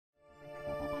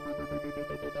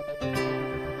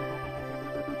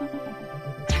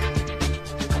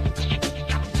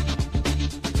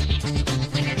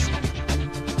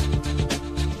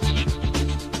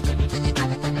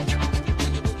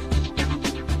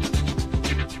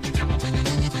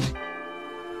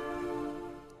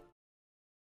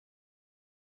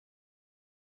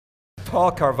Paulo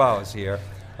Carvao is here.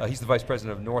 He's the Vice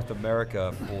President of North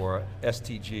America for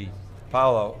STG.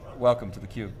 Paulo, welcome to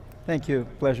theCUBE. Thank you,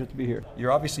 pleasure to be here.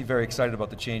 You're obviously very excited about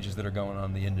the changes that are going on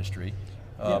in the industry.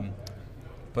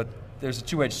 But there's a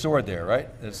two-edged sword there, right?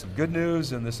 There's some good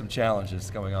news and there's some challenges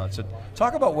going on. So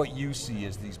talk about what you see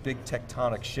as these big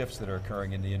tectonic shifts that are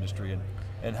occurring in the industry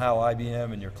and how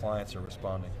IBM and your clients are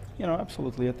responding. You know,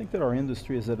 absolutely. I think that our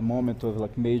industry is at a moment of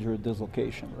like major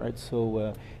dislocation, right?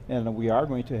 So, and we are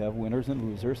going to have winners and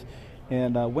losers.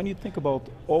 And when you think about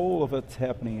all of it's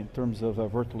happening in terms of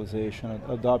virtualization,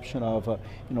 adoption of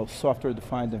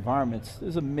software-defined environments,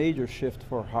 there's a major shift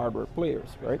for hardware players,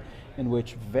 right? In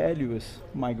which value is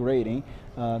migrating,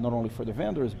 not only for the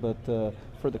vendors, but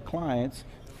for the clients,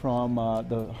 from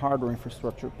the hardware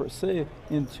infrastructure per se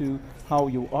into how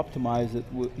you optimize it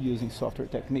using software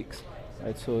techniques,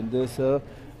 right? So this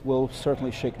will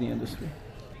certainly shake the industry.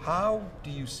 How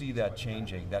do you see that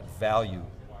changing, that value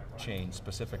chain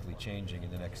specifically changing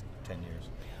in the next 10 years?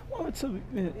 Well,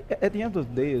 at the end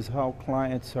of the day is how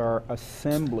clients are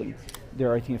assembling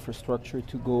their IT infrastructure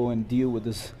to go and deal with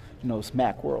this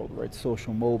SMAC world, right?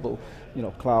 Social, mobile,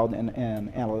 cloud and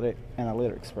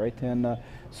analytics, right? And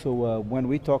so when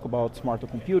we talk about smarter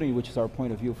computing, which is our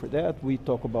point of view for that, we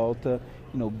talk about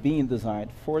being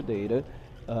designed for data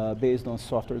based on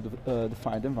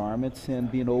software-defined environments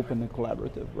and being open and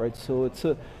collaborative, right? So it's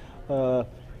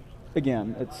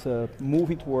again, it's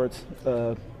moving towards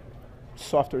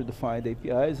software-defined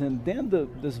APIs, and then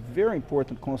this very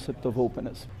important concept of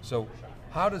openness. So,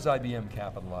 how does IBM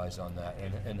capitalize on that,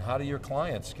 and how do your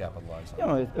clients capitalize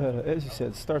on it? As you said,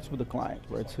 it starts with the client,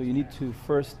 right? So you need to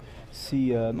first see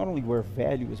not only where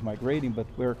value is migrating, but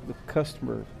where the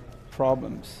customer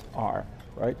problems are,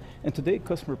 right? And today,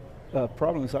 customer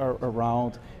problems are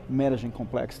around managing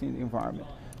complexity in the environment.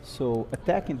 So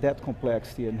attacking that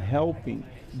complexity and helping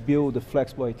build a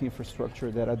flexible IT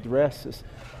infrastructure that addresses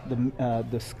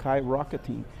the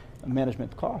skyrocketing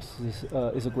management costs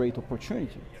is a great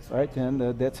opportunity, right?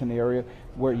 And that's an area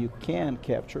where you can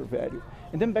capture value.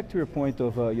 And then back to your point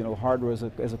of hardware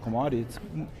as a commodity, it's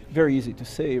very easy to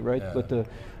say, right? Yeah. But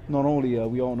not only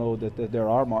we all know that there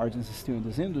are margins still in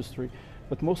this industry,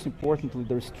 but most importantly,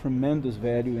 there's tremendous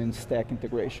value in stack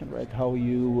integration, right? How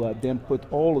you then put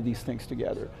all of these things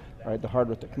together, right? The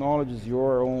hardware technologies,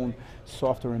 your own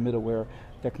software and middleware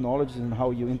technologies, and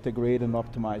how you integrate and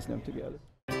optimize them together.